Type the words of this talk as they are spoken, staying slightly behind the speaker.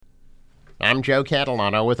I'm Joe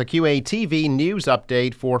Catalano with a QATV news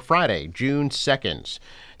update for Friday, June 2nd.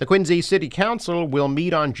 The Quincy City Council will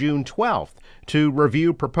meet on June 12th to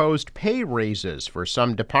review proposed pay raises for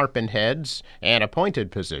some department heads and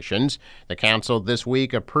appointed positions. The council this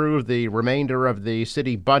week approved the remainder of the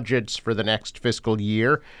city budgets for the next fiscal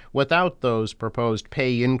year without those proposed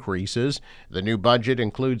pay increases. The new budget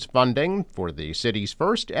includes funding for the city's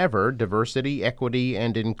first ever Diversity, Equity,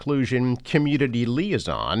 and Inclusion Community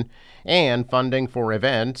Liaison and funding for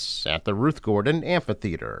events at the Ruth Gordon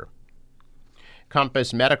Amphitheater.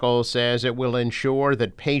 Compass Medical says it will ensure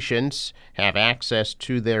that patients have access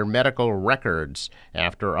to their medical records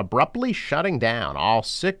after abruptly shutting down all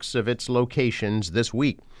 6 of its locations this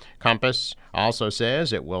week. Compass also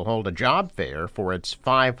says it will hold a job fair for its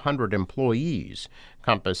 500 employees.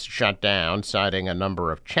 Compass shut down, citing a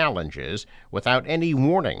number of challenges without any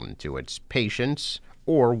warning to its patients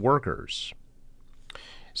or workers.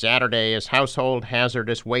 Saturday is Household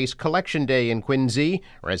Hazardous Waste Collection Day in Quincy.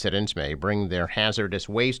 Residents may bring their hazardous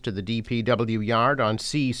waste to the DPW yard on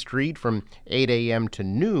C Street from 8 a.m. to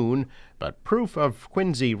noon, but proof of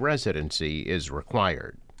Quincy residency is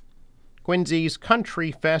required. Quincy's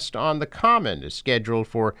Country Fest on the Common is scheduled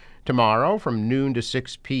for tomorrow from noon to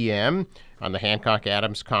 6 p.m. on the Hancock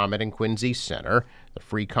Adams Common in Quincy Center. The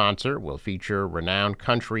free concert will feature renowned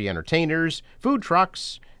country entertainers, food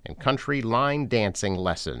trucks, and country line dancing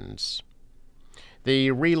lessons.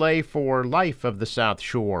 The Relay for Life of the South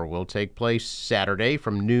Shore will take place Saturday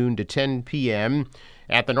from noon to 10 p.m.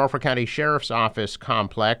 at the Norfolk County Sheriff's Office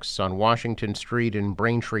complex on Washington Street in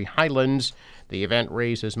Braintree Highlands. The event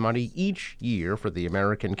raises money each year for the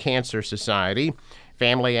American Cancer Society.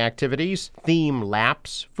 Family activities, theme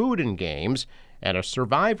laps, food and games, and a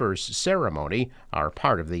survivors ceremony are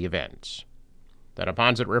part of the events. The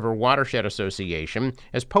Neponset River Watershed Association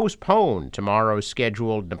has postponed tomorrow's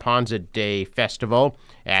scheduled Neponset Day Festival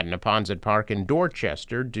at Neponset Park in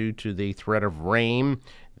Dorchester due to the threat of rain.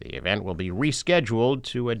 The event will be rescheduled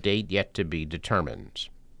to a date yet to be determined.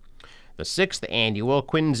 The 6th annual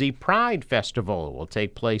Quincy Pride Festival will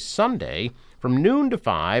take place Sunday from noon to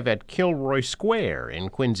 5 at Kilroy Square in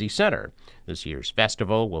Quincy Center. This year's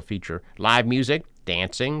festival will feature live music,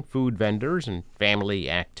 dancing, food vendors, and family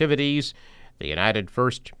activities. The United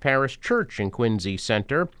First Parish Church in Quincy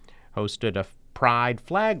Center hosted a Pride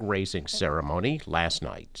flag-raising ceremony last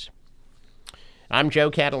night. I'm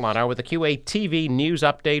Joe Catalano with a QATV news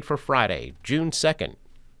update for Friday, June 2nd.